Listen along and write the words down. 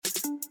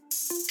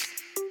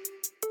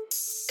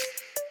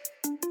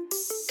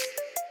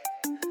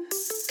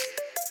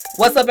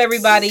What's up,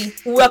 everybody?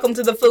 Welcome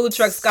to the Food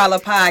Truck Scholar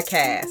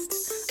Podcast.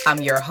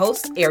 I'm your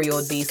host,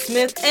 Ariel D.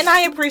 Smith, and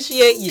I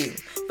appreciate you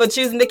for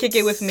choosing to kick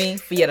it with me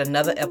for yet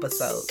another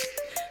episode.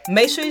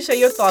 Make sure you share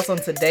your thoughts on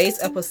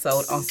today's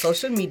episode on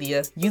social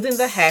media using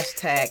the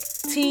hashtag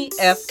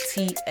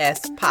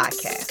TFTS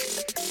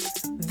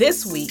Podcast.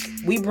 This week,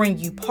 we bring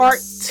you part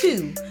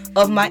 2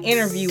 of my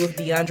interview with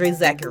DeAndre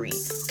Zachary,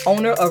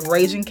 owner of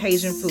Ragin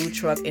Cajun food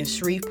truck in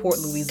Shreveport,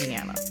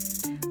 Louisiana.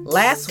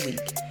 Last week,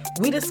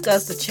 we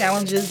discussed the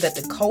challenges that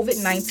the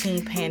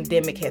COVID-19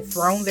 pandemic had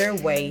thrown their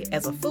way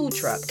as a food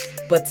truck.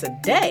 But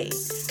today,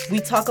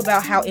 we talk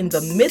about how in the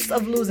midst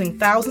of losing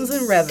thousands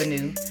in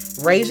revenue,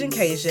 Ragin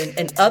Cajun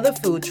and other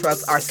food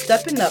trucks are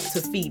stepping up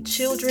to feed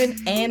children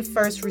and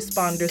first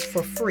responders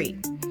for free.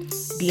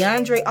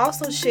 DeAndre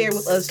also shared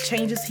with us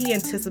changes he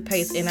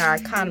anticipates in our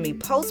economy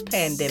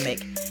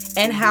post-pandemic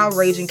and how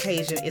Ragin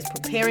Cajun is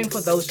preparing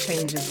for those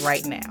changes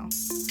right now.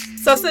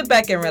 So sit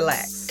back and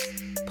relax.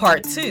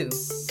 Part 2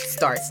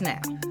 starts now.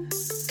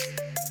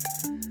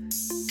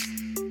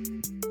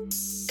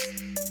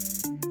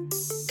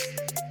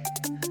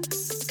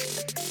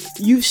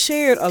 You've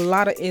shared a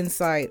lot of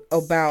insight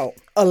about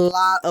a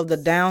lot of the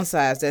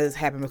downsides that has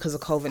happened because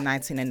of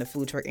COVID-19 in the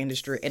food truck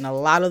industry. And a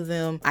lot of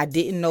them I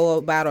didn't know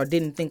about or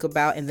didn't think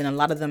about. And then a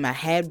lot of them I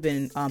had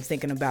been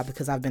thinking about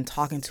because I've been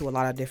talking to a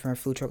lot of different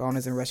food truck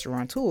owners and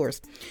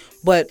restaurateurs.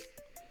 But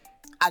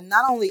I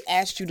not only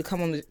asked you to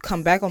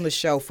come back on the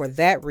show for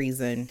that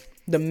reason.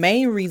 The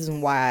main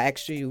reason why I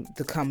asked you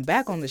to come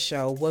back on the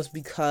show was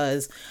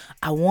because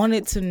I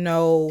wanted to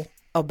know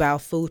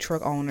about food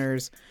truck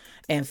owners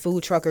and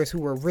food truckers who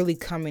were really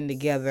coming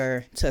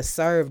together to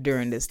serve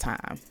during this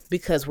time,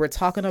 because we're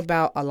talking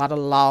about a lot of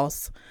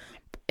loss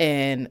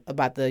and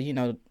about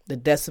the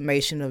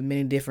decimation of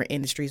many different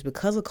industries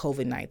because of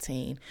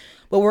COVID-19.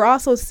 But we're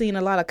also seeing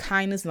a lot of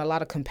kindness and a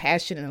lot of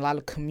compassion and a lot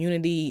of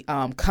community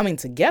coming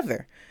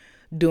together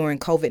during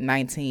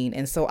COVID-19.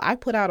 And so I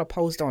put out a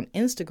post on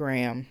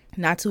Instagram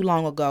not too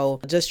long ago,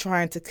 just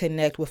trying to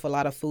connect with a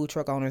lot of food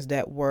truck owners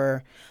that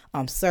were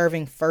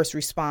serving first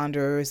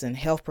responders and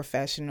health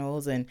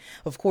professionals. And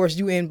of course,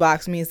 you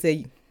inboxed me and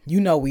said,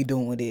 you know, we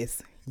doing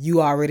this. You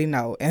already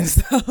know. And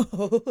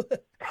so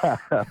I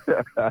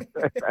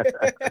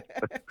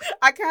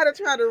kind of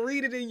tried to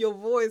read it in your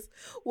voice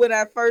when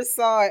I first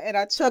saw it. And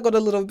I chuckled a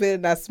little bit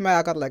and I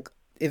smiled. I was like,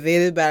 if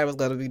anybody was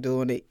going to be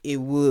doing it, it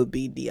would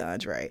be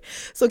DeAndre.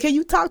 So can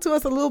you talk to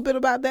us a little bit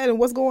about that and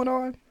what's going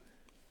on?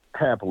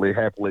 Happily.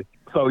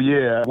 So,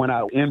 yeah, when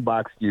I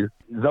inboxed you,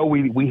 though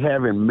we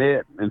haven't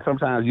met, and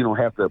sometimes you don't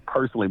have to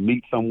personally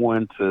meet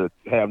someone to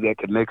have that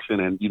connection,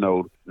 and,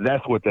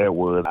 that's what that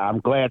was. I'm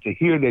glad to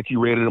hear that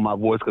you read it in my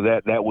voice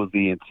because that was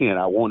the intent.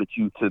 I wanted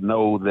you to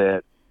know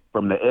that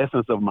from the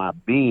essence of my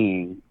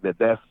being,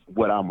 that's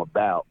what I'm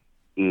about,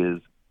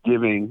 is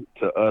giving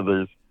to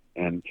others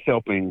and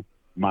helping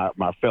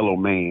my fellow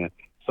man.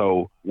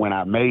 So when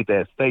I made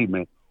that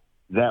statement,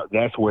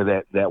 that's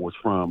where that was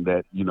from.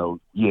 That's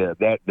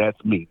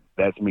me.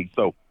 That's me.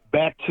 So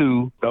back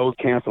to those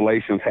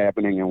cancellations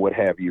happening and what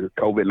have you.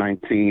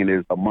 COVID-19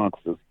 is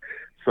amongst us.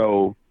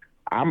 So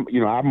I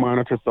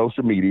monitor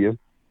social media,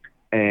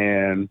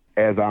 and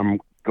as I'm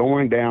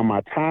going down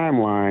my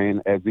timeline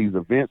as these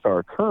events are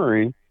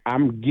occurring,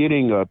 I'm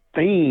getting a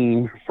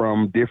theme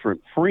from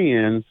different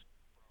friends,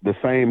 the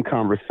same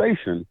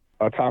conversation.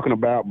 Are talking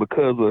about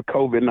because of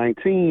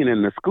COVID-19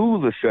 and the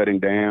schools are shutting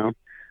down,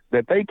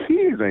 that they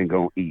kids ain't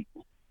going to eat.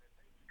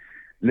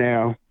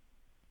 Now,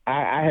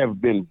 I have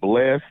been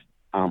blessed.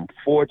 I'm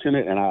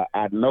fortunate, and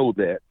I know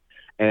that.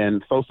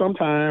 And so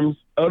sometimes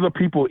other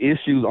people's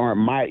issues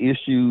aren't my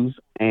issues,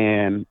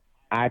 and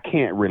I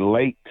can't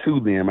relate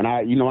to them. And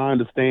I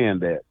understand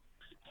that.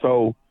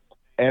 So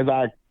as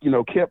I,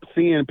 kept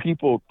seeing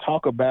people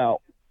talk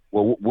about,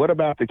 well, what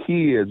about the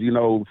kids?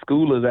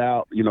 School is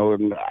out,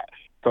 and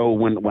so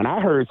when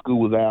I heard school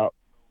was out,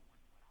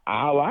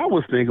 all I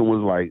was thinking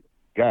was like,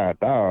 God,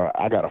 dog,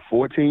 I got a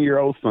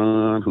 14-year-old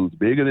son who's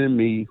bigger than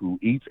me, who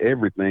eats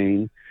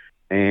everything,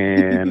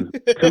 and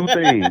two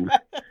things.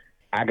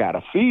 I got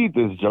to feed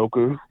this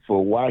joker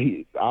for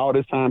all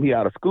this time he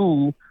out of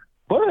school,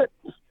 but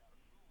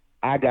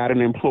I got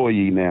an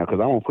employee now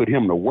because I'm going to put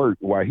him to work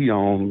while he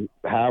on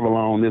however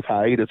long this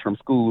hiatus from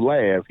school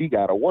lasts. He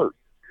got to work.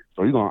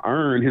 So he's going to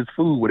earn his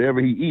food,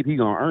 whatever he eat, he's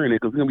going to earn it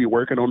because he's going to be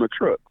working on the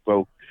truck.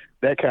 So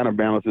that kind of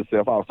balances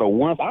itself out. So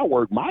once I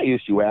work my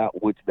issue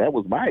out, which that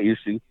was my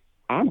issue,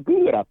 I'm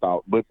good, I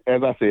thought. But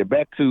as I said,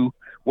 back to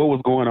what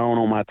was going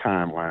on my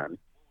timeline.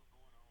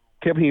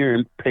 Kept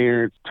hearing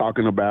parents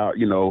talking about,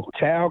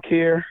 child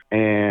care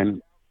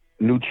and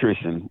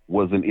nutrition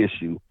was an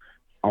issue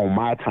on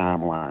my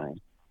timeline.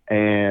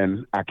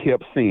 And I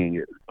kept seeing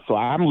it. So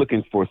I'm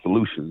looking for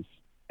solutions.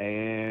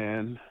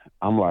 And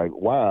I'm like,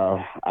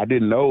 wow, I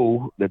didn't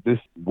know that this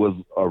was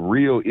a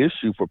real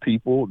issue for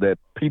people, that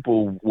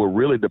people were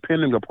really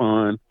depending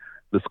upon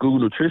the school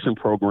nutrition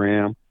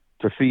program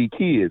to feed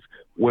kids.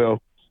 Well,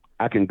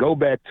 I can go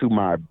back to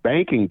my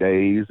banking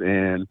days,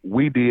 and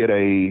we did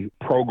a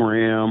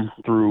program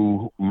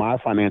through my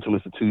financial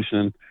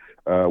institution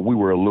we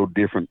were a little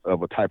different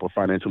of a type of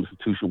financial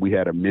institution. We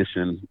had a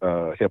mission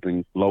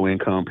helping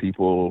low-income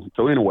people.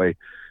 So anyway,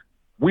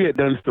 we had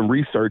done some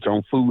research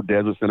on food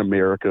deserts in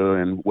America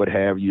and what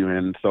have you.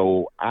 And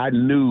so I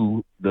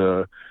knew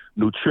the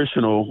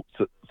nutritional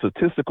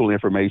statistical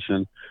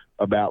information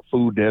about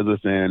food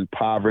deserts and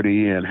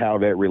poverty and how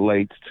that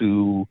relates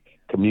to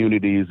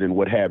communities and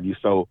what have you.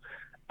 So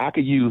I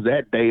could use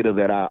that data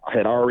that I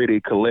had already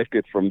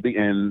collected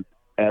and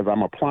as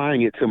I'm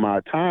applying it to my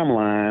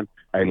timeline,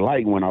 a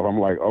light went off. I'm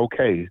like,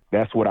 okay,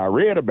 that's what I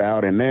read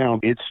about. And now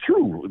it's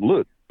true.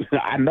 Look,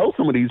 I know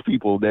some of these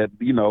people that,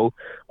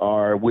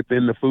 are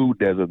within the food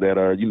desert that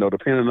are,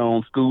 depending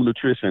on school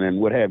nutrition and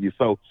what have you.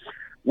 So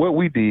what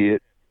we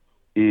did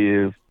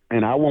is,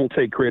 and I won't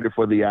take credit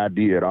for the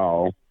idea at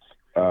all.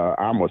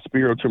 I'm a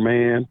spiritual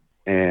man.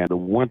 And the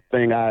one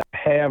thing I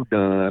have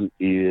done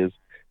is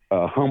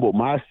humble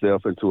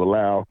myself and to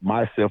allow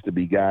myself to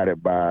be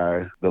guided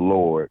by the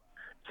Lord.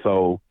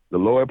 So the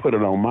Lord put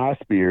it on my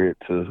spirit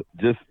to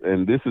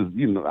and this is,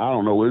 I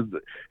don't know,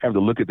 have to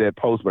look at that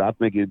post, but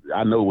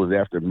I know it was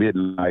after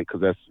midnight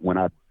because that's when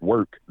I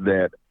work,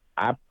 that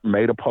I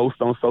made a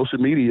post on social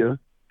media.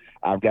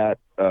 I've got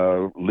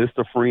a list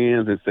of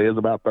friends. It says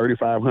about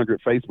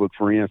 3,500 Facebook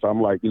friends. So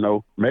I'm like,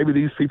 maybe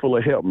these people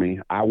will help me.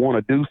 I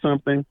want to do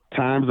something.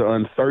 Times are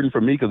uncertain for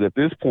me because at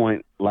this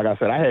point, like I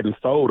said, I hadn't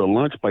sold a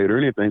lunch plate or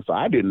anything. So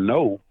I didn't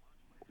know,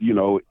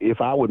 if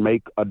I would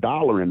make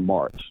 $1 in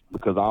March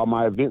because all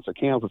my events are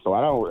canceled. So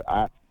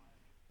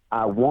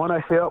I want to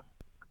help.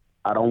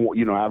 I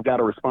don't, I've got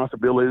a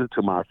responsibility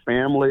to my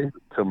family,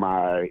 to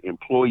my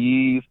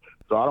employees.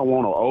 So I don't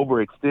want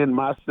to overextend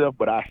myself,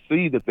 but I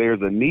see that there's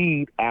a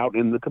need out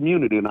in the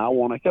community and I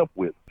want to help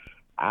with.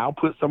 I'll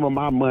put some of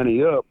my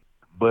money up,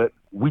 but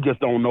we just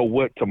don't know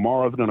what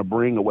tomorrow's going to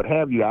bring or what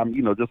have you. I'm,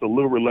 just a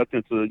little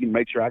reluctant to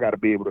make sure I got to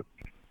be able to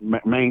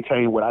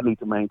maintain what I need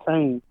to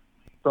maintain.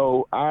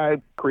 So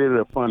I created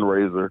a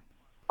fundraiser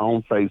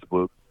on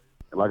Facebook,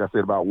 like I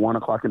said, about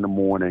 1:00 in the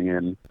morning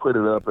and put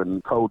it up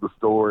and told the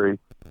story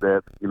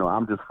that,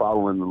 I'm just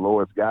following the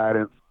Lord's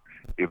guidance.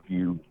 If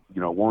you,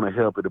 want to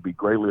help, it'll be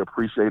greatly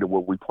appreciated.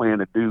 What we plan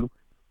to do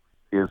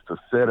is to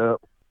set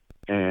up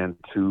and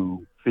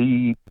to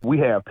feed. We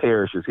have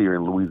parishes here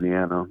in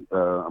Louisiana.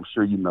 I'm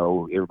sure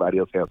everybody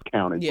else has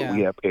counties, but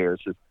we have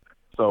parishes.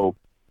 So,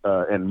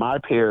 and my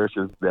parish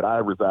that I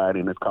reside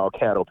in is called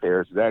Cattle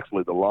Parish. It's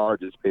actually the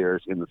largest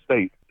parish in the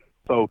state.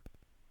 So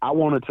I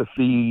wanted to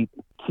feed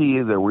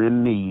kids that were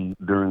in need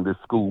during this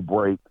school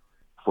break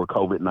for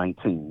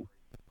COVID-19.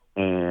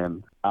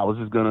 And I was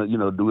just going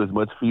to, do as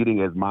much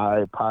feeding as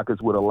my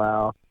pockets would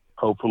allow.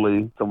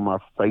 Hopefully some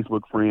of my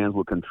Facebook friends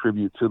would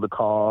contribute to the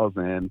cause.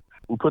 And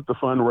we put the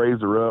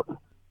fundraiser up.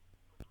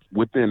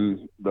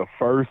 Within the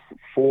first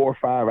 4 or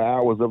 5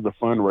 hours of the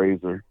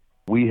fundraiser,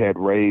 we had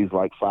raised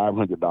like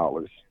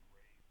 $500.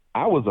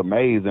 I was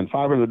amazed. And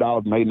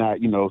 $500 may not,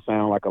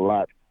 sound like a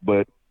lot,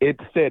 but it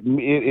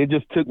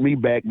just took me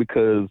back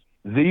because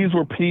these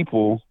were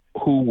people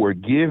who were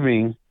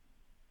giving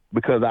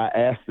because I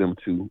asked them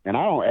to. And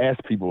I don't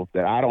ask people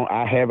that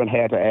I haven't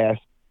had to ask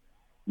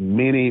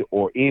many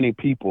or any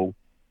people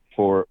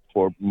for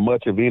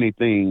much of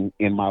anything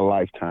in my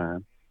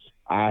lifetime.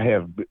 I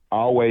have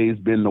always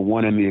been the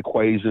one in the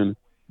equation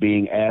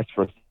being asked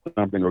for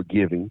something or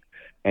giving.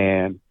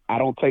 And I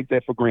don't take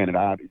that for granted.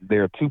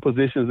 There are two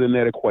positions in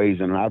that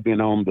equation. And I've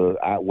been on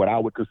what I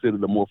would consider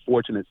the more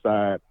fortunate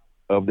side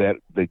of that,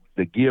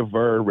 the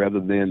giver rather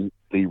than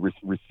the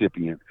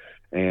recipient.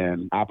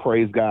 And I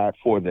praise God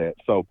for that.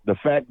 So the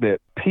fact that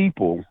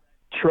people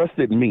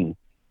trusted me,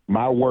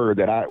 my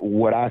word,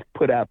 what I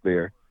put out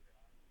there,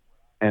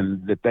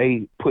 and that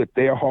they put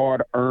their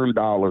hard-earned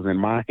dollars in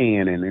my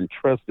hand and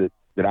entrusted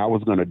that I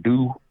was going to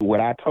do what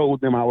I told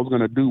them I was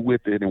going to do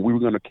with it, and we were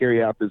going to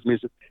carry out this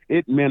mission,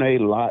 it meant a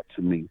lot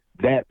to me,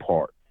 that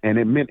part. And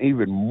it meant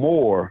even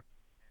more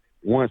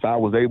once I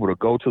was able to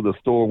go to the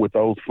store with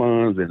those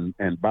funds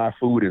and buy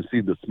food and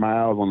see the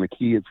smiles on the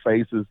kids'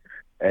 faces,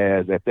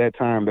 as at that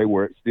time they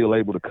were still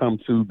able to come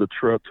to the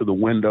truck, to the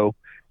window,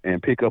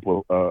 and pick up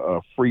a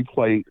free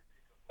plate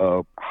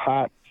of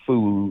hot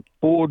food,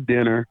 full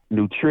dinner,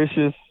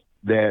 nutritious,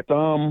 that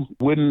some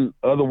wouldn't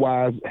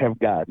otherwise have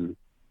gotten.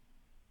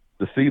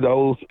 To see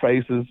those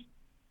faces,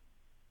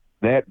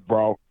 that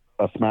brought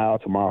a smile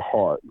to my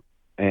heart.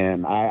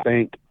 And I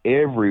thank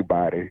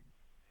everybody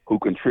who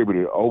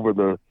contributed over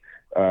the,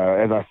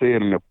 as I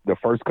said, in the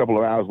first couple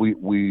of hours,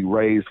 we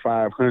raised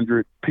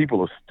 $500.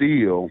 People are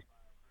still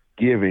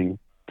giving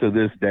to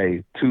this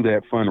day to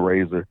that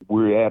fundraiser.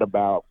 We're at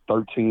about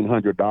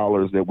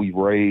 $1,300 that we've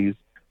raised.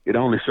 It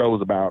only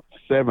shows about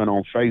 7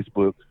 on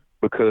Facebook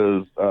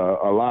because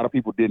a lot of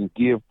people didn't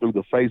give through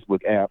the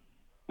Facebook app.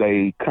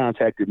 They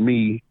contacted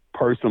me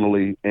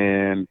personally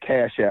and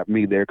Cash App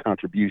me their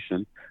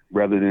contribution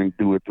rather than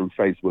do it through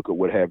Facebook or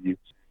what have you.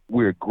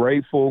 We're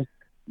grateful.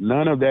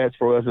 None of that's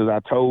for us, as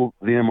I told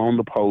them on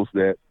the post,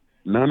 that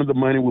none of the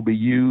money will be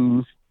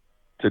used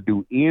to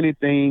do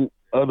anything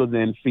other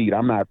than feed.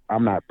 I'm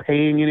not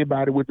paying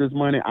anybody with this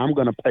money. I'm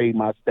going to pay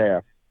my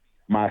staff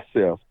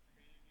myself.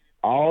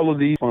 All of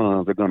these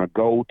funds are going to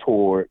go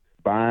toward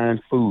buying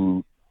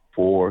food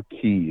for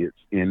kids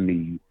in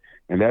need.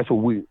 And that's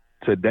what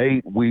to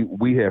date,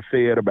 we have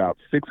fed about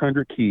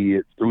 600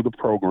 kids through the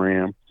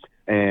program.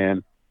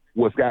 And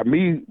what's got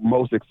me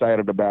most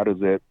excited about is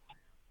that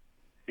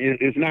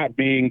it's not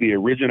being the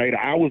originator.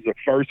 I was the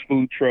first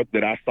food truck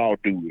that I saw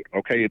do it.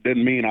 Okay. It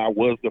doesn't mean I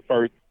was the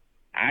first.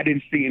 I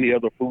didn't see any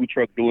other food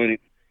truck doing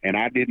it, and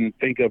I didn't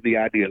think of the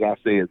ideas. I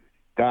said,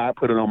 God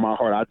put it on my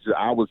heart.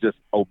 I was just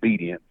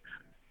obedient.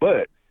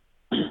 But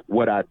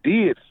what I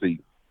did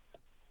see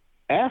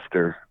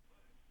after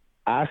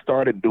I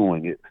started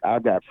doing it,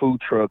 I've got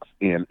food trucks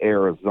in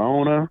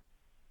Arizona,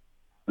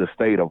 the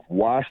state of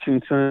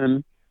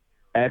Washington,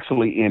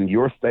 actually in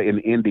your state, in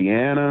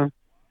Indiana,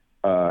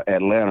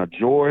 Atlanta,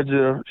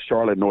 Georgia,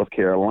 Charlotte, North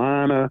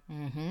Carolina,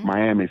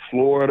 Miami,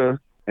 Florida,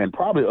 and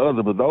probably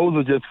others. But those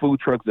are just food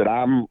trucks that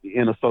I'm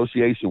in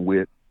association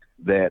with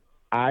that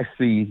I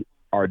see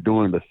are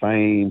doing the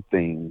same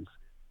things.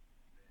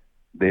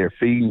 They're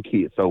feeding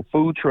kids. So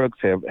food trucks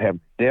have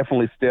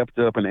definitely stepped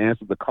up and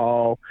answered the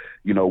call.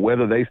 You know,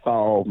 whether they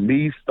saw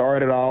me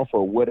start it off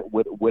or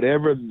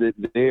whatever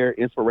their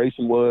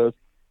inspiration was,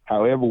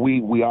 however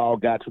we all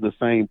got to the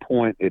same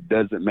point, it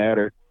doesn't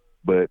matter.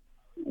 But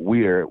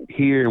we are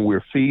here and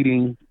we're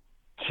feeding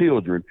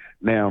children.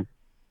 Now,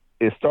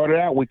 it started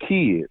out with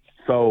kids.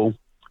 So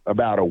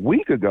about a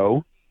week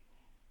ago,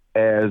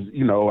 as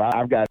you know,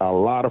 I've got a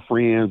lot of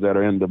friends that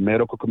are in the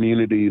medical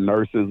community,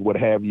 nurses, what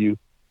have you,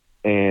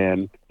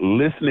 and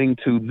listening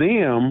to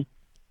them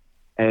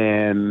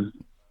and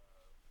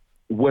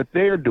what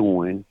they're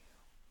doing,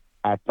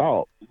 I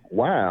thought,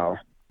 wow.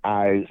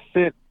 I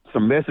sent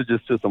some messages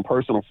to some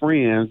personal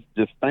friends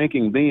just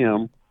thanking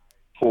them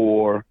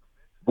for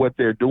what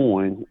they're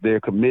doing, their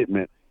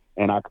commitment.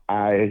 And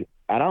I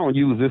don't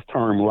use this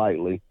term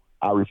lightly.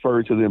 I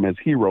refer to them as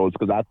heroes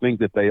because I think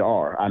that they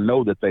are. I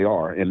know that they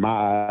are. In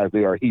my eyes,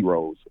 they are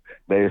heroes.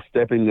 They're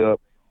stepping up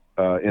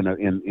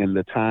in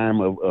the time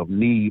of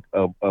need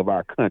of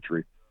our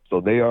country.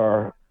 So they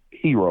are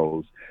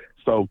heroes.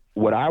 So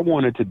what I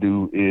wanted to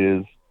do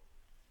is,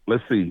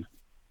 let's see,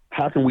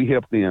 how can we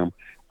help them?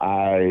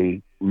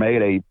 I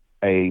made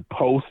a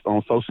post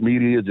on social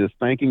media just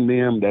thanking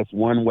them. That's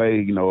one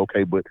way, you know,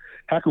 okay, but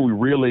how can we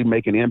really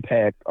make an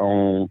impact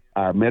on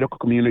our medical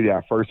community,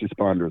 our first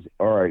responders?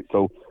 All right,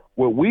 so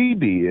what we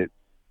did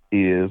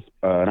is,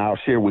 and I'll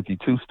share with you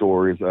two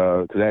stories,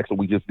 because actually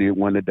we just did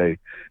one today,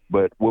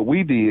 but what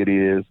we did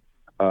is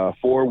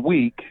for a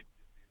week,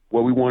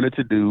 what we wanted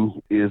to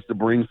do is to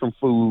bring some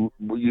food.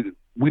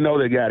 We know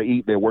they got to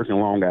eat. They're working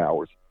long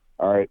hours.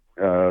 All right,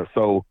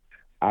 so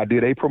I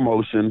did a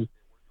promotion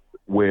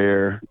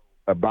where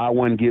a buy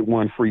one, get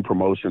one free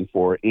promotion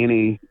for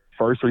any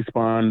first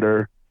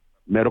responder,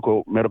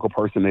 medical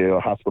personnel,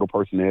 hospital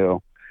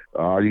personnel.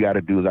 All you got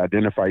to do is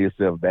identify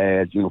yourself,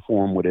 badge,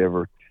 uniform,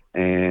 whatever,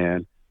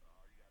 and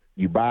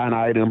you buy an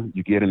item,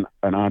 you get an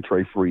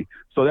entree free.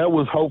 So that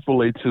was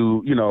hopefully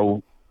to, you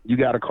know, you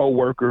got a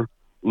coworker.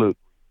 Look,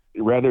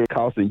 rather it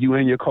costing you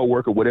and your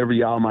coworker whatever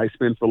y'all might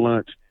spend for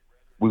lunch,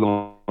 we're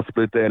going to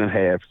split that in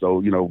half.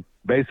 So, you know,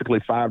 basically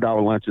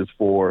 $5 lunches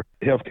for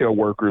healthcare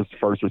workers,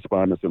 first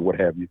responders, and what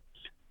have you.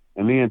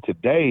 And then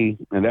today,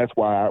 and that's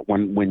why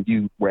when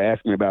you were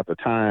asking me about the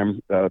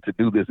time to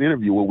do this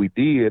interview, what we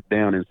did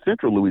down in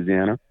central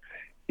Louisiana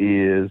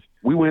is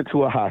we went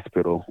to a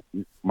hospital,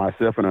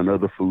 myself and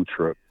another food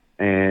truck,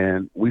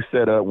 and we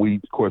set up,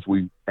 we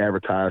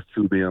advertised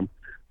to them,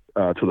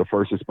 to the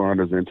first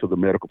responders and to the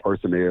medical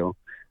personnel.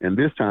 And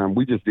this time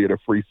we just did a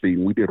free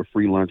feeding. We did a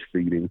free lunch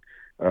feeding.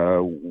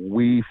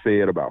 We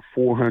fed about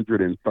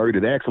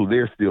 430. Actually,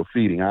 they're still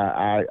feeding.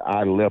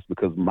 I left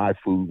because my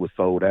food was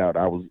sold out.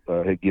 I was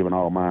had given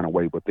all mine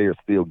away, but they're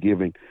still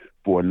giving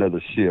for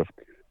another shift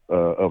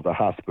of the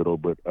hospital.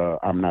 But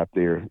I'm not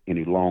there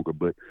any longer.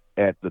 But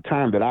at the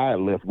time that I had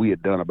left, we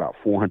had done about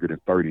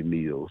 430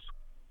 meals,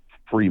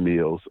 free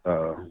meals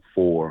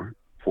for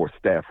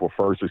staff, for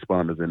first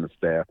responders and the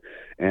staff,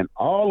 and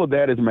all of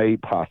that is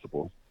made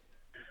possible.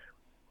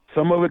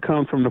 Some of it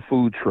comes from the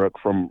food truck,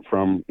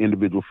 from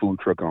individual food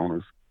truck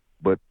owners,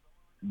 but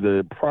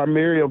the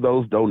primary of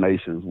those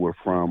donations were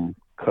from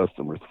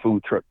customers,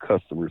 food truck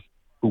customers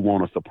who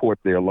want to support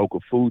their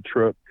local food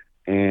truck,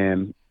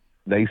 and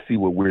they see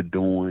what we're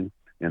doing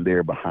and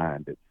they're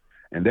behind it.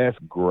 And that's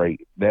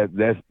great.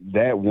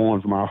 That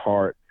warms my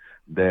heart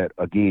that,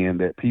 again,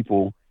 that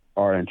people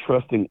are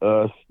entrusting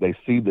us. They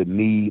see the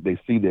need. They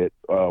see that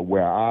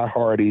where our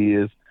heart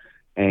is,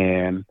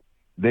 and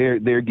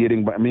they're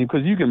getting, I mean,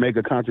 because you can make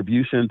a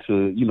contribution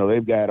to, you know,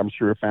 they've got, I'm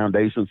sure,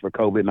 foundations for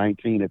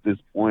COVID-19 at this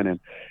point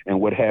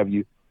and what have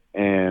you.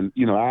 And,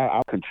 you know,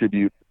 I'll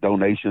contribute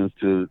donations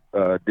to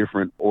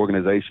different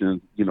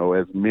organizations, you know,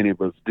 as many of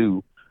us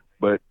do.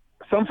 But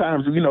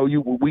sometimes, you know,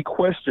 we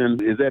question,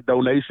 is that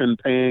donation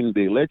paying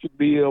the electric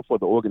bill for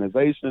the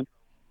organization?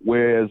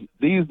 Whereas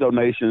these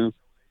donations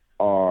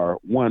are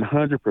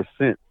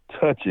 100%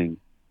 touching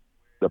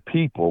the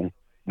people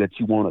that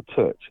you want to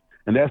touch.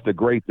 And that's the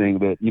great thing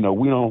that,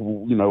 we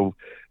don't,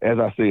 as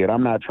I said,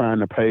 I'm not trying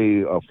to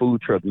pay a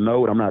food truck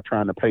note. I'm not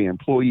trying to pay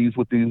employees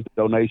with these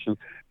donations.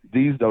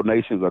 These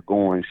donations are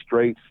going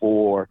straight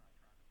for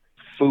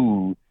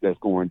food that's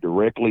going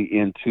directly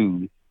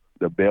into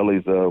the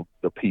bellies of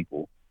the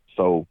people.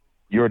 So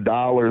your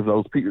dollars,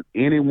 those people,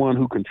 anyone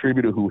who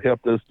contributed, who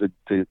helped us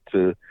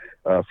to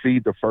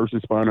feed the first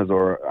responders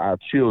or our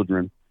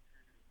children,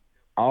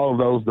 all of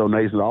those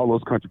donations, all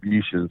those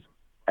contributions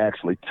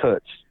actually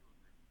touch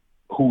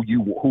who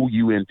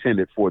you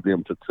intended for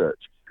them to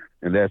touch,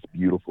 and that's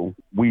beautiful.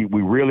 We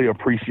really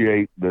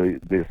appreciate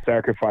the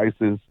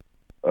sacrifices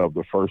of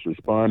the first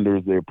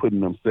responders. They're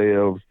putting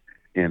themselves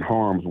in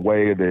harm's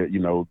way.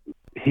 That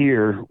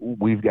here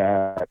we've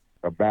got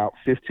about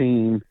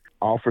 15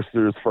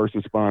 officers, first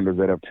responders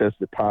that have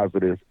tested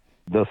positive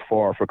thus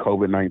far for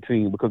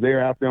COVID-19 because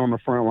they're out there on the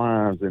front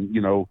lines, and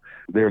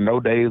there are no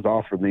days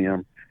off for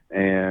them.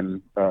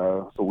 And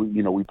so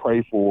we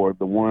pray for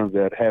the ones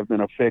that have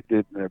been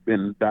affected, that have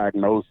been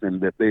diagnosed,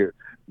 and that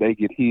they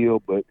get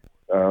healed. But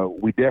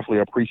we definitely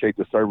appreciate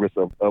the service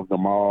of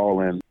them all,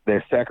 and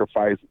their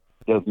sacrifice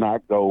does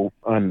not go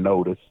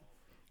unnoticed.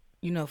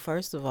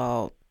 First of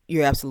all,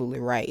 you're absolutely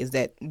right. Is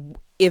that,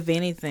 if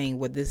anything,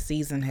 what this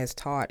season has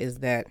taught is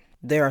that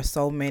there are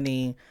so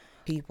many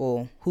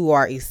people who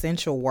are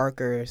essential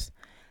workers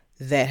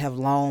that have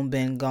long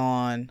been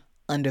gone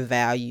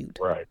undervalued.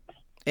 Right.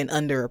 And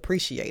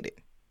underappreciated.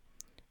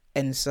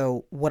 And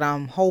so what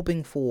I'm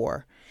hoping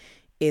for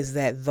is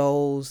that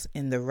those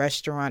in the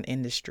restaurant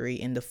industry,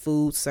 in the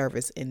food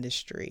service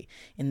industry,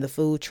 in the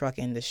food truck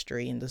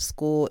industry, in the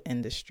school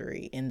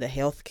industry, in the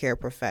healthcare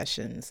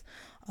professions,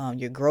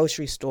 your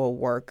grocery store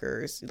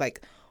workers,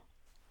 like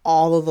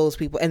all of those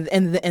people,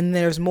 and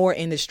there's more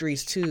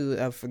industries too.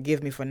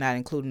 Forgive me for not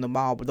including them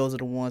all, but those are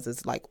the ones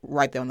that's like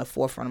right there on the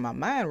forefront of my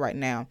mind right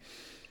now,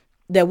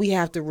 that we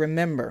have to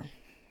remember.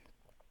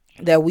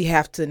 That we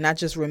have to not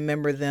just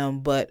remember them,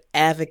 but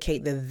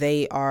advocate that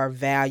they are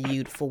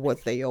valued for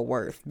what they are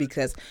worth.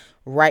 Because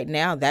right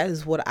now, that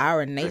is what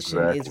our nation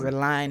is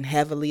relying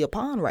heavily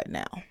upon right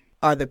now,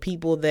 are the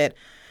people that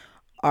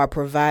are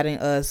providing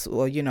us,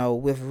 or,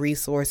 with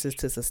resources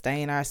to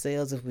sustain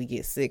ourselves if we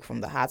get sick,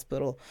 from the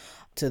hospital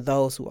to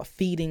those who are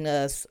feeding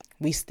us.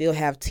 We still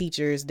have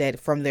teachers that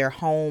from their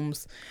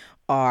homes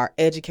are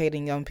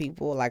educating young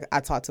people. Like, I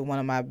talked to one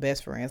of my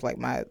best friends, like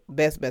my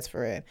best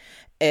friend,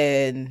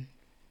 and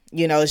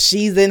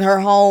she's in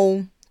her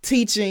home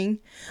teaching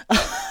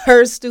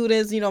her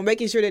students,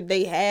 making sure that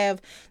they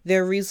have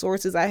their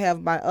resources. I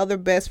have my other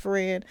best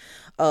friend.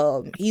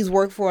 He's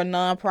worked for a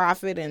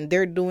nonprofit, and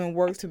they're doing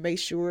work to make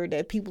sure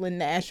that people in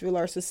Nashville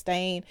are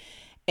sustained.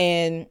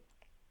 And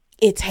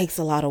it takes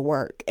a lot of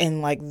work.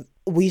 And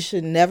we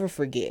should never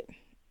forget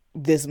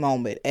this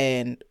moment.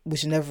 And we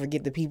should never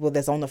forget the people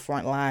that's on the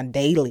front line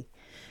daily,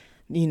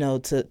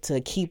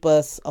 to keep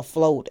us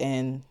afloat,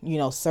 and,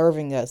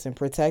 serving us and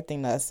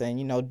protecting us,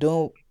 and,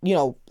 doing,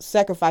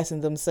 sacrificing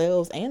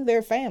themselves and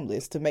their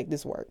families to make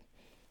this work.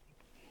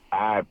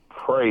 I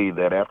pray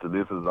that after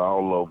this is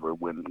all over,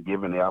 when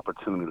given the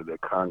opportunity,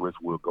 that Congress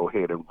will go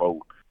ahead and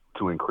vote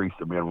to increase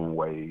the minimum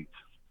wage.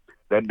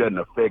 That doesn't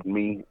affect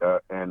me,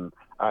 and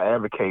I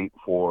advocate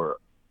for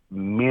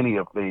many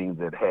of things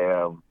that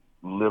have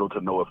little to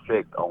no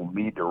effect on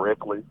me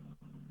directly,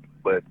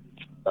 but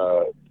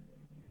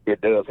it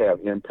does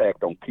have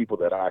impact on people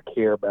that I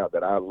care about,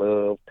 that I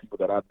love, people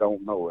that I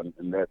don't know,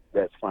 and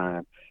that's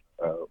fine.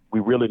 We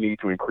really need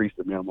to increase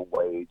the minimum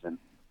wage, and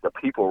the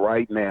people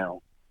right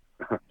now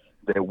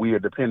that we are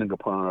depending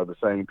upon are the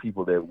same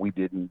people that we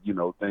didn't,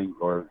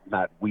 think, or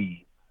not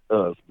we,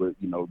 us, but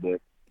that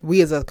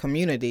we as a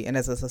community and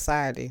as a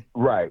society,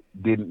 right,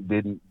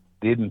 didn't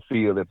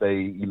feel that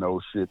they,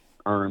 should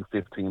earn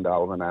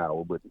 $15 an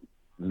hour, but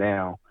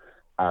now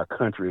our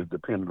country is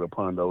dependent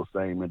upon those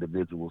same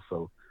individuals.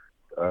 So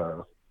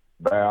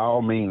by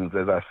all means,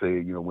 as I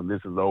said, when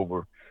this is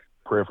over,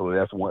 prayerfully,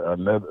 that's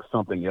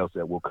something else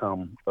that will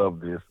come of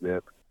this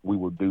that we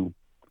will do.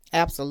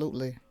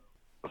 Absolutely.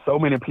 So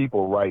many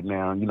people right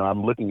now,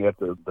 I'm looking at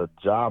the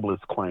jobless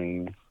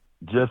claims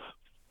just,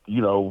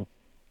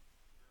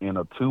 in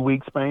a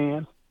 2-week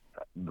span.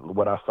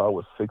 What I saw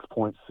was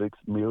 6.6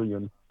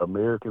 million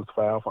Americans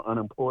filed for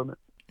unemployment.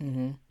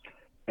 Mm-hmm.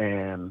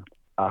 And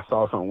I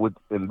saw something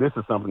and this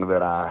is something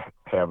that I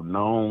have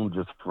known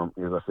just from,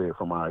 as I said,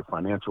 from my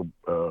financial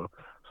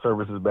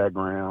services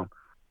background,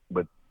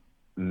 but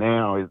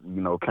now it's,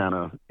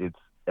 it's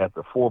at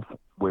the forefront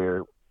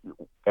where,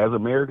 as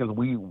Americans,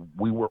 we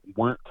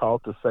weren't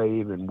taught to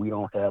save, and we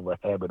don't have a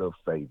habit of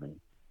saving.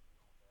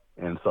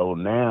 And so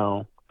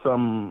now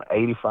some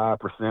 85%,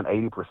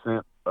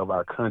 80% of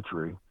our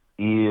country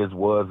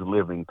was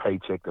living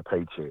paycheck to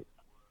paycheck.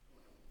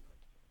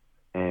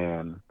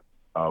 And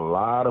a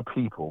lot of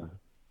people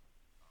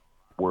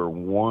were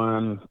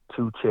 1-2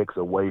 checks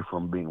away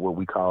from being what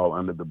we call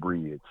under the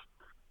bridge.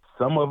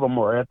 Some of them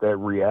are at that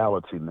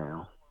reality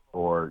now,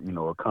 or,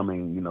 are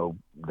coming,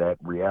 that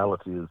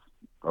reality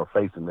are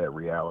facing that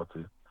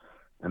reality.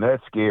 And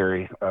that's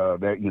scary,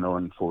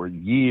 and for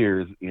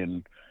years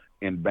in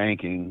in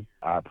banking,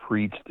 I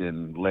preached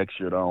and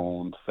lectured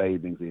on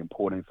savings, the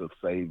importance of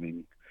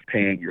saving,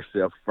 paying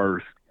yourself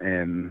first.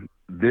 And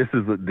this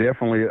is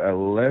definitely a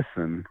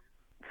lesson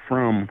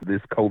from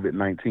this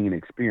COVID-19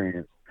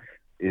 experience,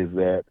 is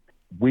that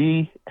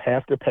we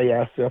have to pay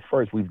ourselves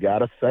first. We've got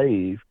to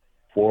save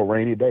for a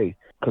rainy day.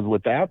 Because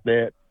without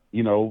that,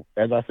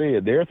 as I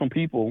said, there are some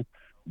people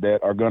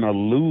that are going to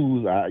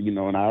lose,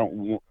 and I don't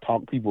want to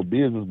talk people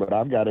business, but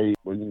I've got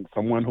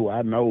someone who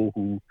I know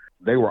who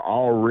they were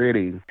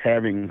already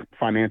having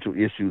financial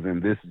issues,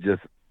 and this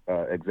just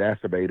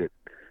exacerbated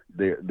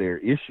their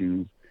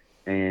issues,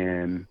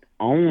 and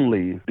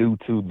only due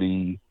to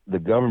the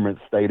government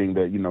stating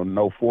that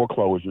no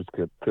foreclosures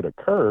could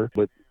occur.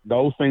 But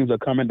those things are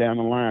coming down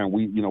the line.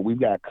 We've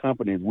got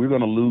companies. We're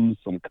going to lose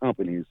some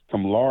companies,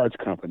 some large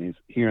companies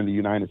here in the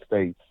United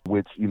States,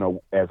 which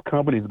as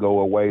companies go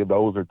away,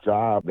 those are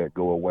jobs that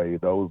go away.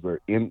 Those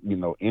are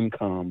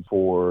income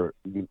for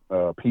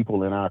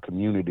people in our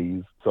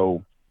communities.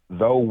 So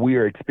though we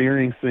are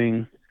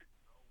experiencing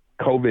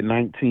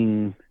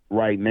COVID-19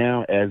 right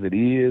now as it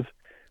is,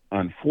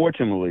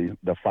 unfortunately,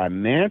 the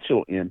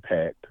financial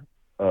impact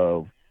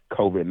of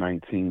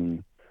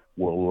COVID-19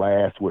 will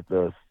last with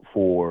us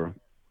for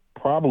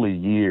probably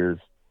years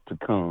to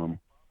come.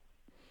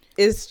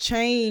 It's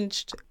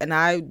changed, and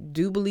I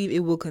do believe it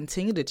will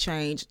continue to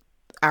change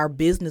our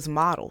business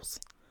models.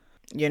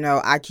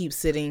 I keep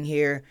sitting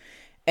here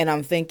and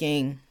I'm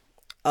thinking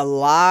a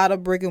lot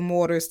of brick and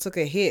mortars took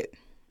a hit,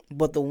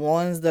 but the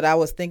ones that I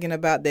was thinking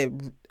about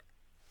that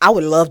I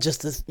would love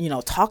just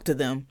to, talk to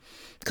them,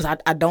 because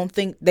I don't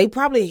think they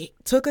probably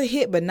took a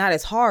hit, but not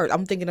as hard.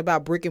 I'm thinking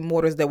about brick and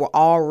mortars that were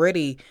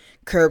already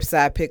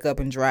curbside pickup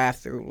and drive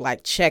through,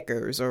 like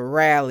Checkers or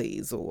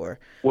Rallies or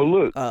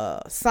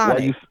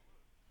Sonic.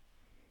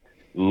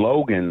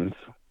 Logan's.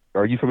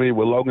 Are you familiar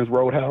with Logan's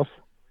Roadhouse?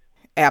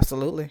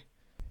 Absolutely.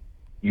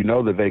 You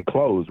know that they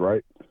closed,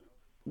 right?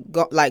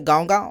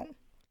 Gone.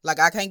 Like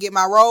I can't get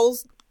my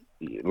rolls.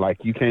 Like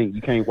you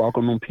can't walk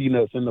on them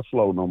peanuts in the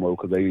flow no more,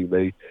 because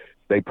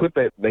they put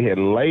that, they had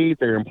laid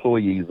their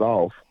employees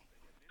off.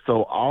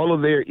 So all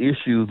of their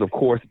issues, of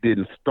course,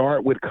 didn't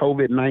start with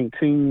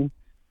COVID-19,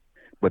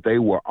 but they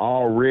were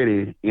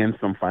already in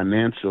some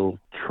financial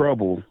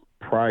trouble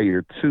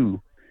prior to,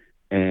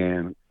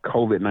 and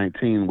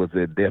COVID-19 was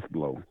their death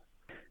blow.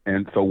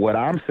 And so what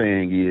I'm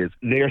saying is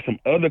there are some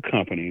other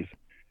companies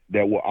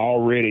that were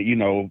already,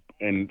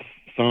 and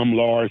some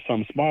large,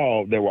 some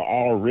small, that were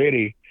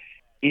already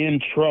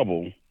in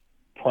trouble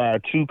prior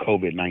to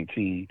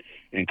COVID-19,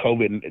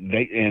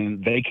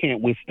 and they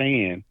can't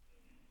withstand,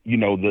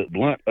 the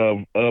blunt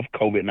of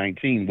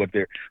COVID-19.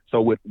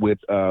 With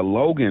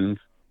Logan's,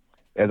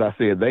 as I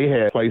said, they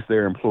had placed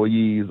their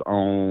employees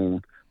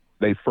on.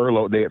 They had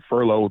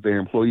furloughed their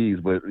employees,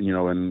 but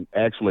and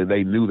actually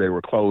they knew they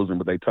were closing,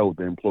 but they told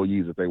the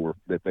employees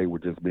that they were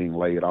just being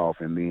laid off,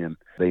 and then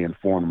they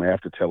informed them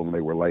after telling them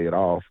they were laid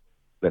off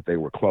that they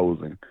were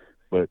closing.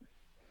 But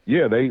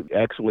yeah, they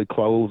actually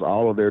closed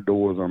all of their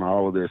doors on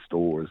all of their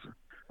stores,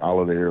 all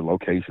of their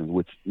locations,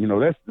 which,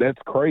 that's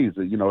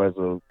crazy. As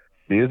a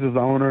business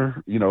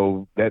owner,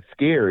 that's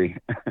scary,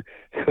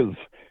 because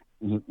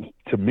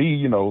to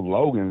me,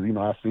 Logan's,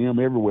 I see them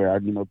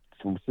everywhere.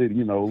 From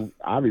city,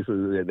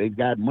 obviously they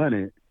got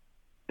money.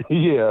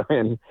 Yeah.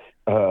 And,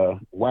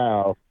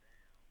 wow,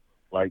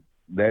 like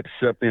that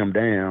shut them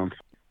down.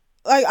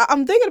 Like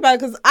I'm thinking about it,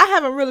 because I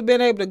haven't really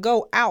been able to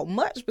go out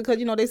much because,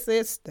 they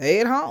said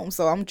stay at home.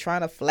 So I'm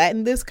trying to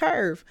flatten this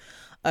curve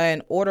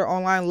and order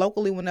online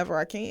locally whenever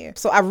I can.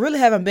 So I really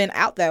haven't been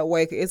out that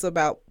way. It's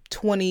about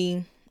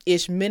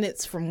 20-ish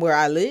minutes from where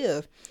I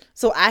live.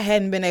 So I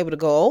hadn't been able to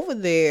go over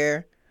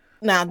there.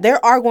 Now,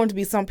 there are going to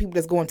be some people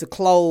that's going to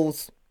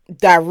close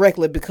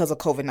directly because of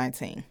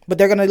COVID-19. But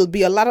there are going to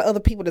be a lot of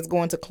other people that's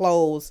going to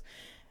close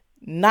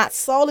not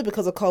solely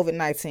because of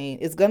COVID-19.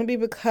 It's going to be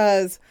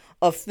because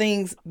of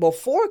things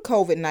before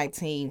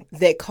COVID-19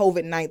 that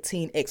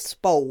COVID-19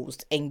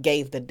 exposed and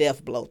gave the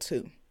death blow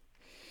to.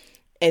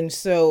 And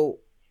so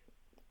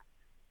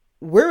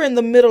we're in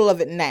the middle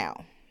of it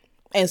now.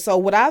 And so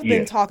what I've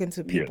been talking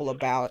to people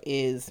about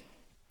is,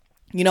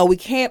 we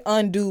can't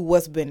undo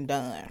what's been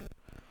done.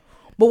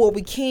 But what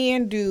we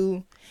can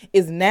do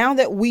is, now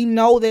that we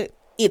know that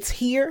it's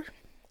here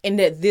and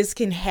that this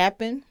can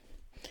happen,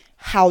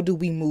 how do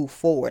we move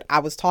forward? I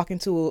was talking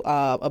to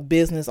a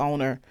business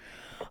owner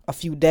a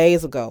few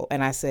days ago,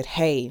 and I said,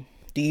 hey,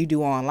 do you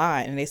do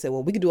online? And they said,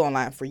 well, we could do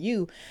online for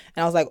you.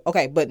 And I was like,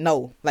 okay, but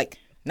no, like,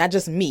 not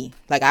just me.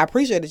 Like, I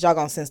appreciate that y'all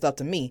gonna send stuff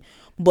to me,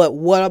 but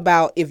what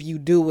about if you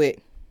do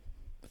it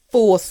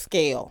full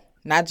scale,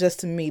 not just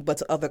to me, but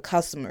to other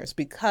customers?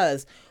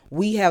 Because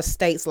we have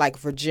states like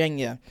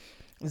Virginia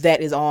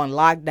that is on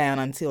lockdown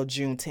until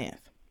June 10th.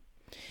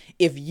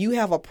 If you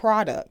have a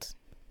product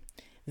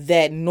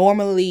that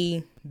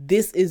normally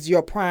this is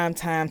your prime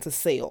time to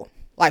sell,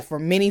 like for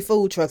many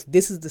food trucks,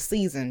 this is the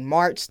season,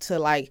 March to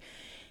like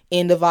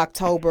end of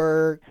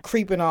October,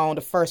 creeping on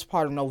the first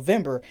part of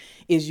November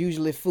is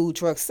usually food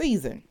truck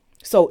season.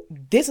 So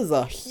this is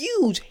a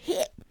huge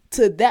hit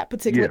to that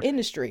particular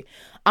industry.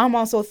 I'm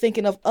also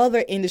thinking of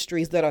other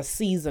industries that are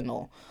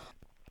seasonal,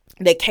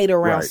 that cater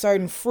around Right.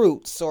 certain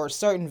fruits or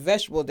certain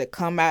vegetables that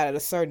come out at a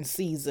certain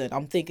season.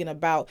 I'm thinking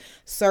about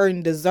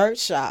certain dessert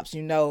shops,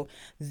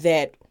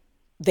 that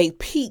they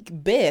peak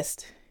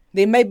best.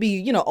 They may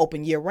be,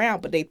 open year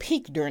round, but they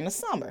peak during the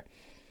summer.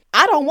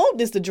 I don't want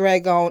this to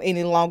drag on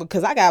any longer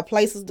because I got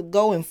places to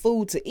go and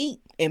food to eat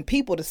and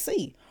people to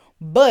see.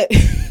 But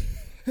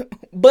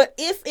but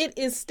if it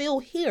is still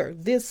here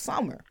this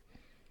summer,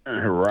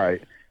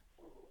 Right.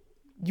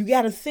 you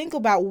got to think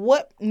about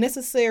what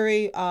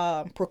necessary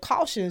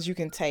precautions you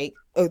can take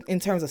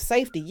in terms of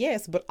safety,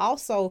 yes, but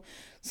also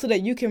so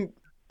that you can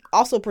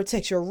also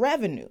protect your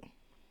revenue.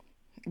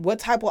 What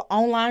type of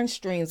online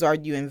streams are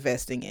you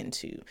investing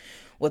into?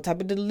 What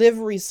type of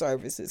delivery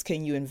services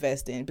can you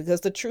invest in?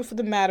 Because the truth of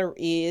the matter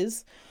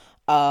is,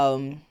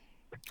 I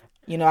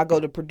go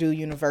to Purdue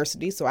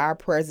University, so our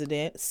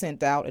president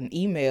sent out an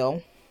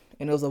email,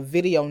 and it was a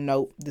video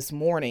note this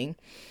morning,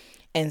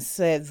 and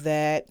said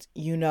that,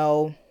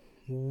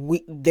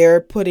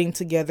 they're putting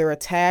together a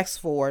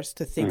task force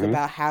to think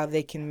about how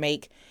they can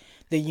make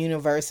the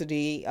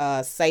university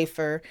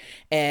safer,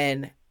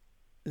 and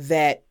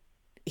that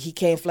he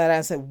came flat out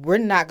and said, we're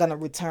not going to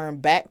return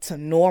back to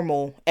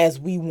normal as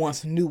we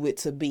once knew it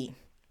to be.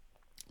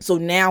 So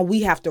now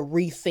we have to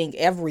rethink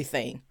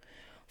everything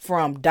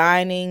from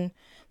dining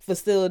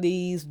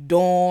facilities,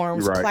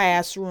 dorms, Right.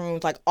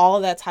 classrooms, like all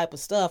that type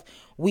of stuff.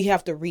 We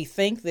have to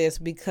rethink this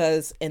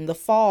because in the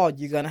fall,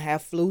 you're going to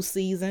have flu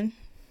season.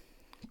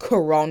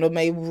 Corona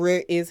may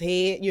rear its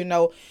head,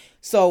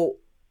 So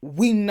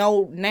we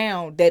know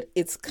now that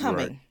it's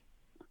coming, Right.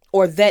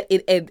 or that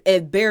it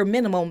at bare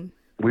minimum.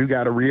 We've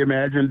got to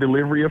reimagine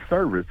delivery of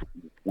service.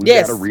 We've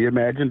got to Yes.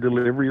 reimagine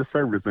delivery of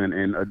service.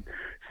 And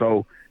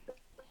so,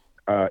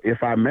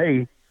 if I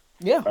may,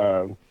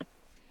 Yeah.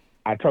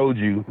 I told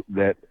you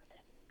that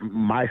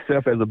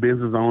myself as a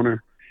business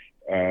owner,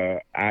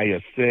 I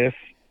assess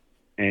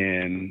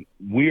and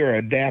we are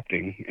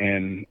adapting.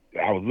 And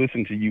I was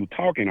listening to you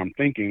talking, I'm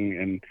thinking,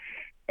 and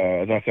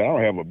as I said, I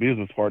don't have a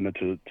business partner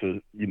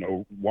to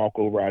walk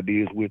over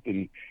ideas with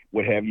and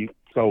what have you.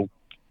 So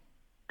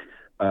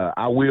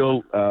I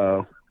will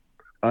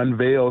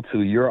unveil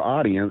to your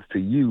audience, to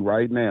you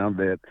right now,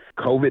 that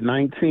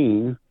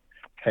COVID-19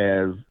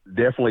 has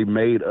definitely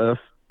made us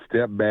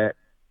step back,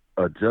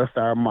 adjust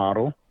our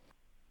model.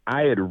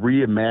 I had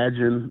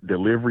reimagined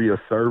delivery of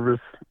service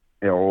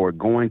or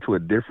going to a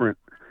different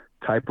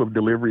type of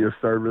delivery of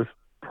service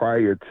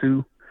prior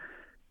to,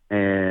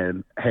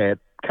 and had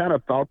kind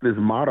of thought this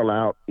model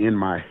out in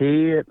my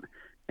head,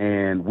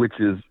 and which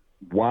is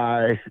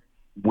why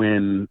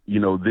when,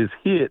 this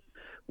hit,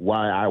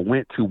 why I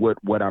went to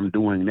what I'm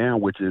doing now,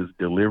 which is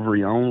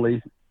delivery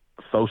only,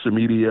 social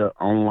media,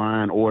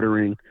 online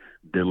ordering,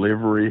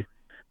 delivery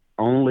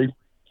only.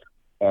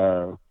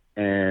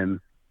 And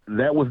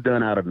that was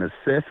done out of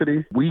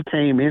necessity. We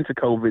came into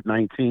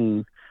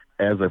COVID-19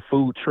 as a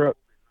food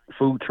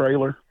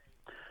trailer,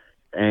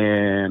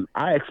 and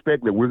I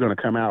expect that we're going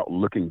to come out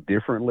looking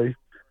differently.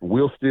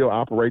 We'll still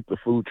operate the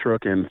food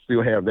truck and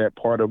still have that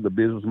part of the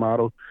business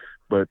model,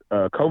 but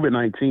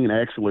COVID-19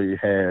 actually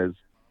has,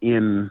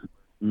 in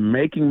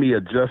making me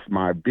adjust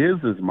my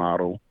business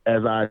model,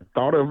 as I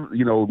thought of, a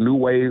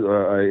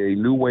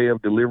new way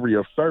of delivery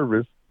of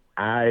service.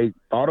 I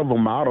thought of a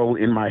model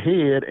in my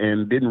head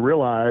and didn't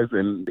realize,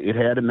 and it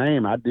had a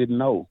name I didn't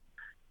know.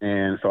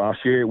 And so I'll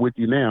share it with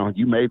you now.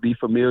 You may be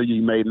familiar,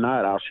 you may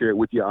not. I'll share it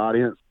with your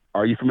audience.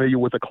 Are you familiar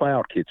with a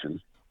cloud kitchen?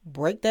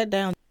 Break that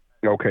down.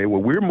 Okay,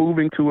 well, we're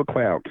moving to a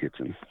cloud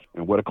kitchen.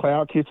 And what a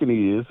cloud kitchen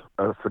is,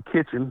 it's a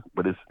kitchen,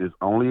 but it's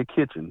only a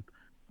kitchen,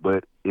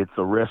 but it's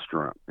a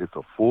restaurant. It's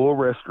a full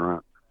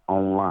restaurant,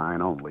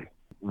 online only.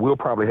 We'll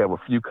probably have a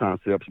few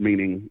concepts,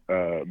 meaning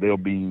there'll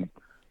be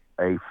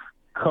a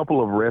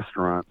couple of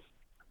restaurants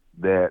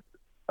that,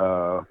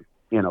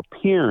 in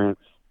appearance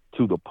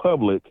to the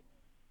public,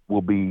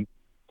 will be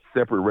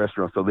separate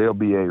restaurants. So there'll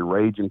be a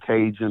Ragin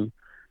Cajun,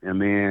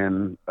 and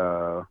then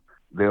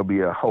there'll be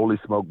a Holy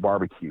Smoke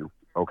Barbecue,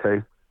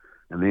 okay?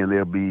 And then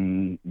there'll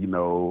be,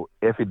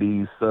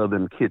 F.E.D's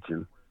Southern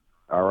Kitchen,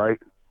 all right?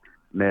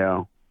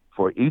 Now,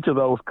 for each of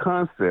those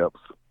concepts,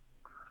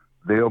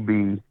 there'll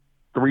be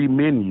 3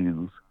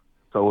 menus.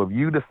 So if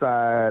you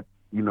decide,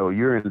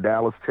 you're in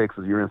Dallas,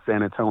 Texas, you're in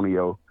San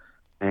Antonio,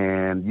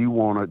 and you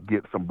want to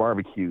get some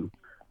barbecue.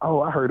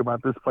 Oh, I heard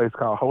about this place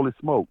called Holy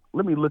Smoke.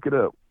 Let me look it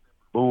up.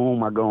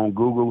 Boom, I go on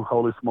Google,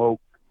 Holy Smoke.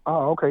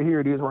 Oh, okay, here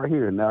it is right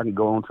here. Now I can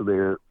go onto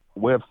their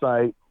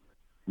website,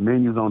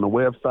 menus on the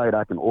website.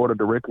 I can order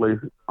directly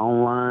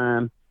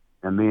online,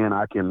 and then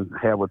I can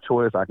have a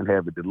choice. I can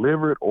have it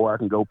delivered, or I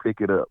can go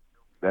pick it up.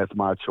 That's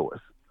my choice.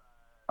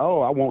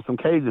 Oh, I want some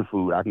Cajun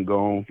food. I can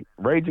go on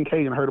Ragin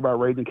Cajun. Heard about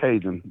Ragin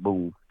Cajun.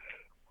 Boom.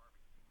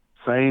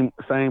 Same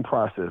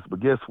process. But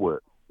guess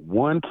what?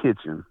 One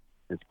kitchen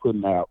is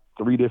putting out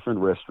 3 different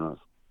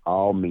restaurants,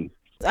 all me.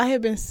 I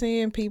have been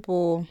seeing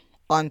people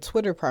on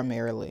Twitter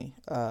primarily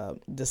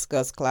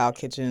discuss cloud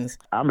kitchens.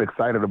 I'm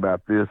excited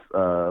about this.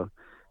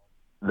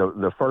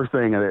 The first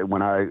thing that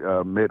when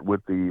I met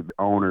with the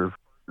owners,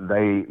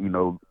 they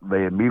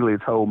immediately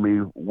told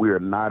me we're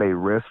not a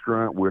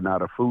restaurant, we're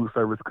not a food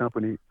service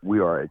company, we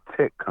are a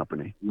tech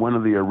company. One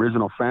of the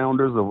original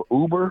founders of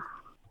Uber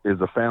is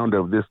the founder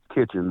of this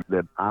kitchen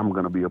that I'm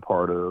going to be a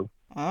part of.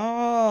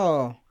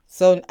 Oh,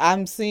 so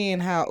I'm seeing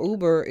how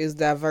Uber is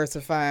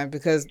diversifying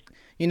because,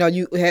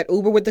 you had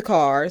Uber with the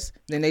cars,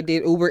 then they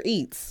did Uber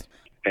Eats.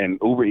 And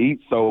Uber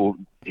Eats, so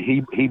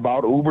he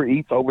bought Uber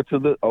Eats over to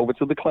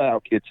the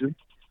Cloud Kitchen.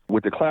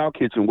 With the Cloud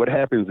Kitchen, what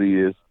happens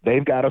is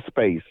they've got a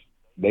space.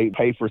 They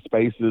pay for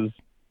spaces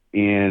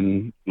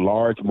in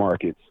large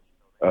markets.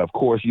 Of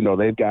course,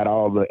 they've got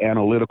all the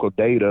analytical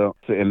data,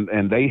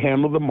 and they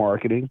handle the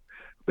marketing.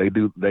 They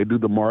do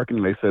the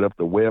marketing. They set up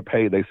the web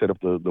page. They set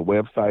up the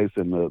websites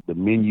and the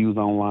menus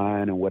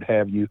online and what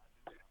have you.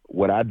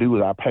 What I do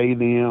is I pay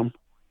them.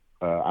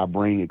 I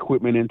bring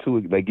equipment into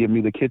it. They give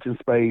me the kitchen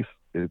space.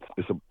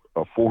 It's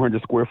a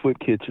 400 square foot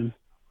kitchen.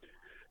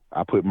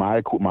 I put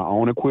my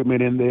own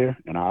equipment in there,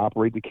 and I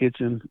operate the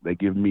kitchen. They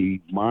give me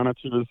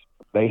monitors.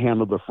 They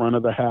handle the front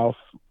of the house.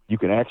 You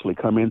can actually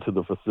come into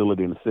the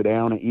facility and sit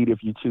down and eat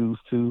if you choose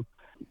to.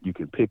 You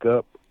can pick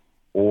up,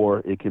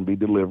 or it can be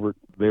delivered.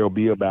 There'll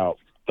be about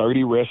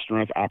 30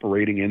 restaurants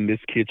operating in this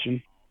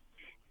kitchen,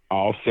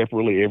 all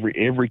separately.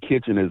 Every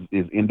kitchen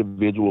is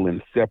individual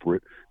and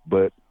separate,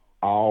 but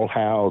all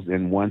housed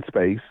in one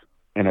space.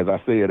 And as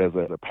I said, as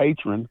a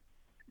patron,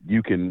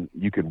 you can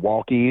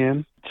walk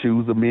in,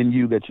 choose a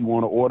menu that you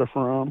want to order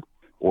from,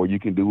 or you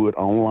can do it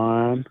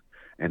online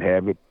and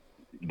have it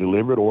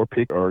delivered, or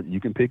you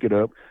can pick it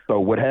up. So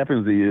what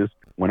happens is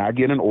when I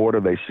get an order,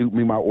 they shoot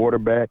me my order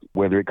back,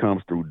 whether it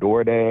comes through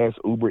DoorDash,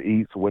 Uber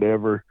Eats,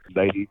 whatever.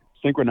 They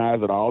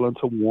synchronize it all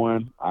into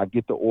one. I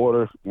get the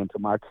order into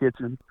my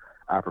kitchen.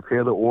 I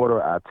prepare the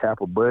order. I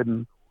tap a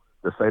button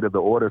to say that the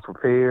order is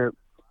prepared.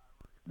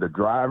 The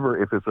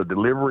driver, if it's a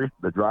delivery,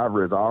 the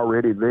driver is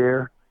already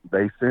there.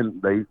 They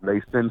send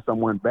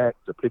someone back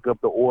to pick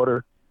up the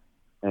order,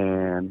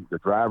 and the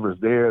driver's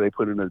there. They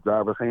put it in the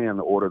driver's hand.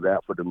 The order's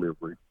out for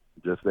delivery.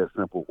 Just that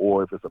simple.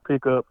 Or if it's a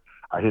pickup,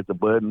 I hit the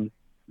button.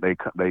 They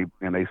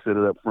sit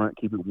it up front,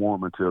 keep it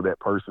warm until that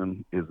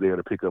person is there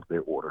to pick up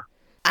their order.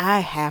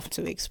 I have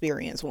to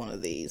experience one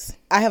of these.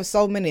 I have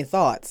so many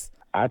thoughts.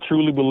 I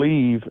truly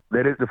believe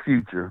that it's the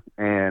future,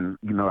 and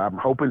I'm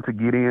hoping to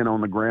get in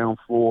on the ground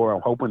floor.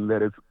 I'm hoping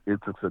that it's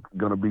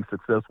going to be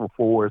successful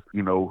for us.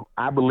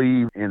 I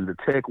believe in the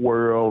tech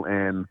world,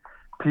 and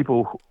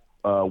people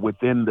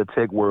within the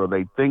tech world,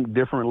 they think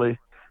differently,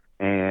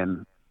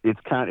 and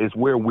it's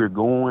where we're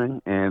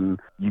going, and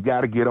you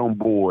got to get on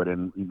board.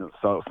 And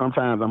so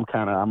sometimes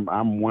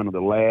I'm one of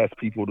the last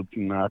people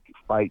to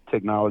fight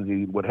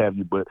technology, what have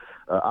you, but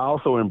I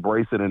also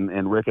embrace it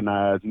and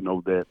recognize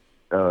that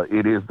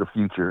it is the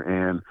future,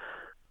 and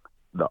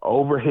the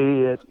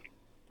overhead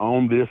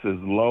on this is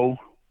low,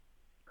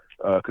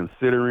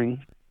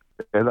 considering,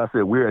 as I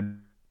said, we're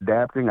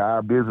adapting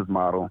our business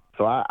model.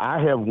 So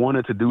I have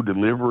wanted to do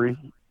delivery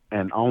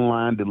and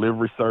online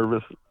delivery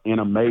service in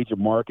a major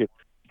market.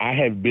 I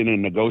have been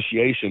in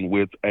negotiation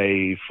with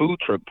a food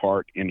truck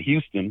park in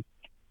Houston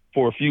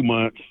for a few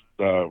months,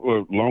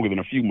 or longer than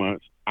a few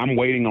months. I'm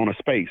waiting on a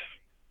space.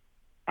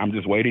 I'm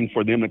just waiting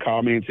for them to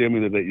call me and tell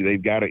me that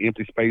they've got an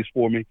empty space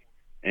for me.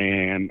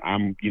 And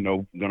I'm,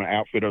 going to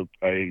outfit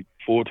a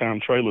full-time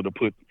trailer to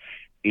put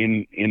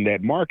in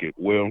that market.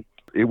 Well,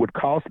 it would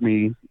cost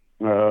me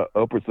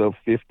upwards of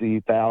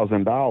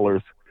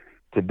 $50,000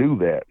 to do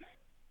that.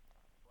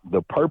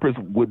 The purpose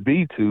would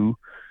be to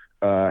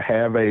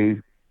have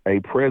a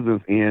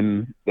presence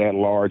in that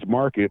large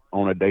market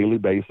on a daily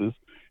basis.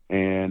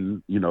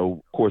 And,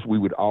 of course, we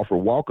would offer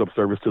walk-up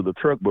service to the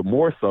truck, but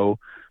more so,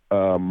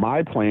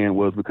 my plan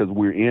was, because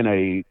we're in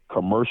a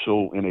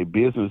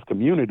business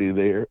community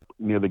there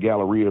near the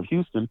Galleria of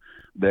Houston,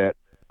 that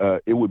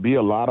it would be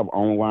a lot of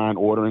online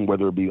ordering,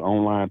 whether it be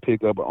online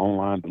pickup or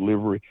online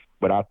delivery.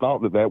 But I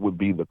thought that would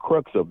be the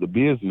crux of the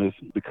business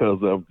because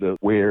of the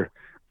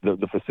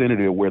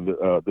vicinity of where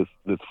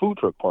this food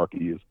truck park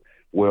is.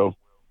 Well,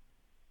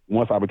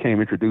 once I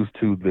became introduced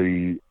to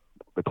the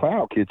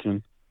Cloud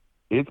Kitchen,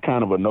 it's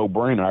kind of a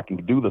no-brainer. I can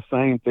do the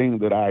same thing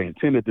that I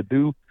intended to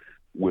do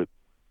with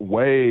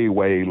way,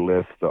 way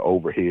less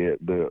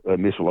the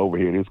initial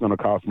overhead. It's going to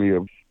cost me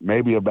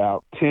maybe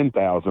about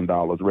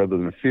 $10,000 rather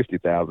than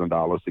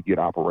 $50,000 to get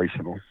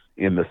operational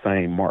in the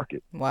same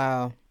market.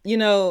 Wow.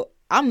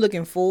 I'm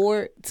looking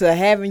forward to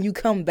having you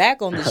come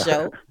back on the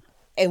show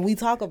and we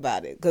talk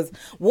about it. Because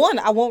one,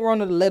 I want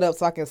Rona to let up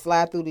so I can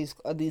slide through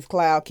these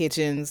Cloud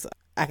Kitchens.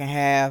 I can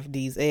have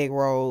these egg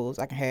rolls.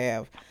 I can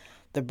have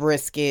the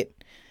brisket.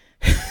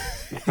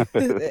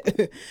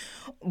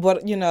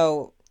 But,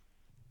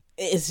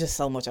 it's just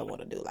so much I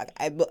want to do. Like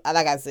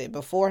I said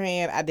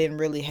beforehand, I didn't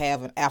really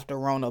have an after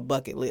Rona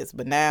bucket list,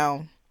 but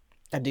now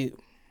I do.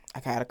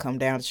 I gotta come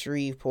down to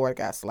Shreveport.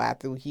 Gotta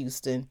slide through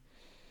Houston.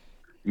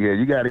 Yeah,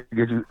 you gotta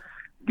get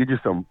you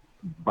some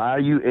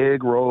Bayou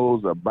egg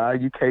rolls, a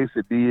Bayou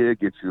quesadilla.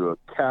 Get you a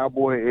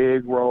cowboy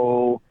egg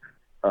roll,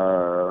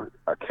 a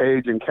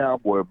Cajun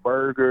cowboy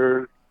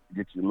burger.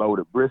 Get you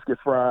loaded brisket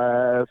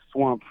fries,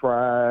 swamp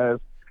fries.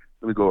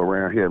 let me go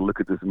around here and look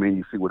at this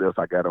menu, see what else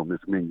I got on this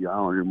menu. I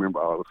don't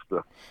remember all the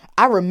stuff.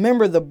 I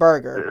remember the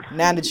burger.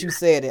 Now that you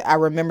said it, I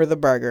remember the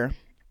burger.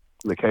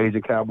 The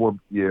Cajun Cowboy,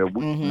 yeah,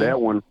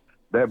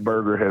 that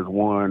burger has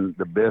won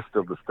the best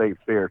of the state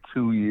fair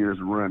 2 years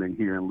running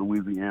here in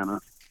Louisiana.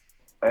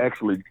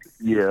 Actually,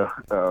 yeah,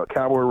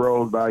 Cowboy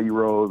Rolls, Bayou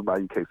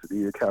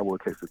Quesadilla, Cowboy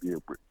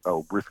Quesadilla,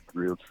 brisket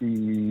grilled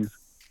cheese,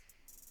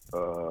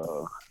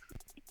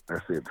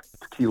 that's it,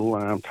 tequila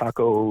lime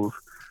tacos.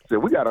 So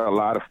we got a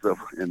lot of stuff,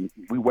 and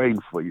we waiting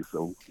for you.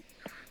 So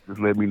just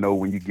let me know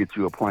when you get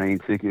you a plane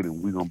ticket,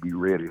 and we're gonna be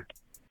ready.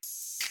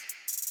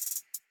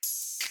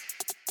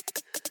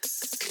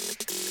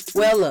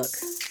 Well, look,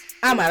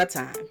 I'm out of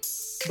time,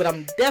 but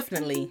I'm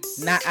definitely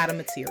not out of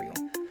material.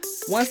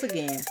 Once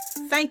again,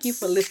 thank you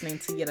for listening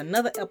to yet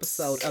another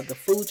episode of the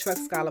Food Truck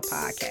Scholar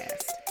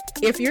Podcast.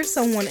 If you're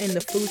someone in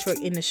the food truck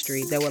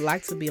industry that would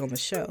like to be on the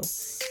show,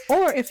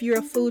 or if you're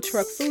a food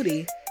truck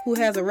foodie who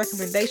has a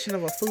recommendation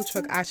of a food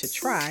truck I should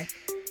try,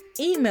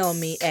 email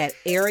me at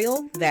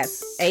Ariel,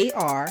 that's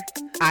ARIEL,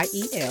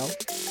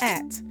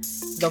 at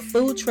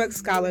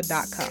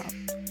thefoodtruckscholar.com.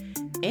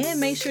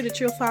 And make sure that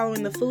you're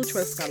following the Food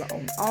Truck Scholar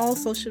on all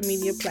social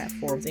media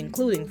platforms,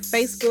 including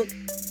Facebook,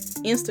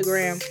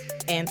 Instagram,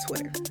 and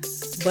Twitter.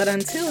 But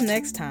until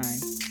next time,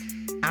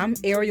 I'm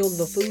Ariel,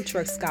 the Food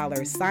Truck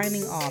Scholar,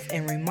 signing off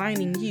and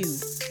reminding you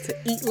to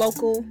eat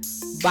local,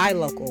 buy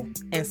local,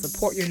 and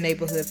support your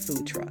neighborhood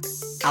food truck.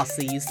 I'll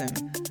see you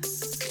soon.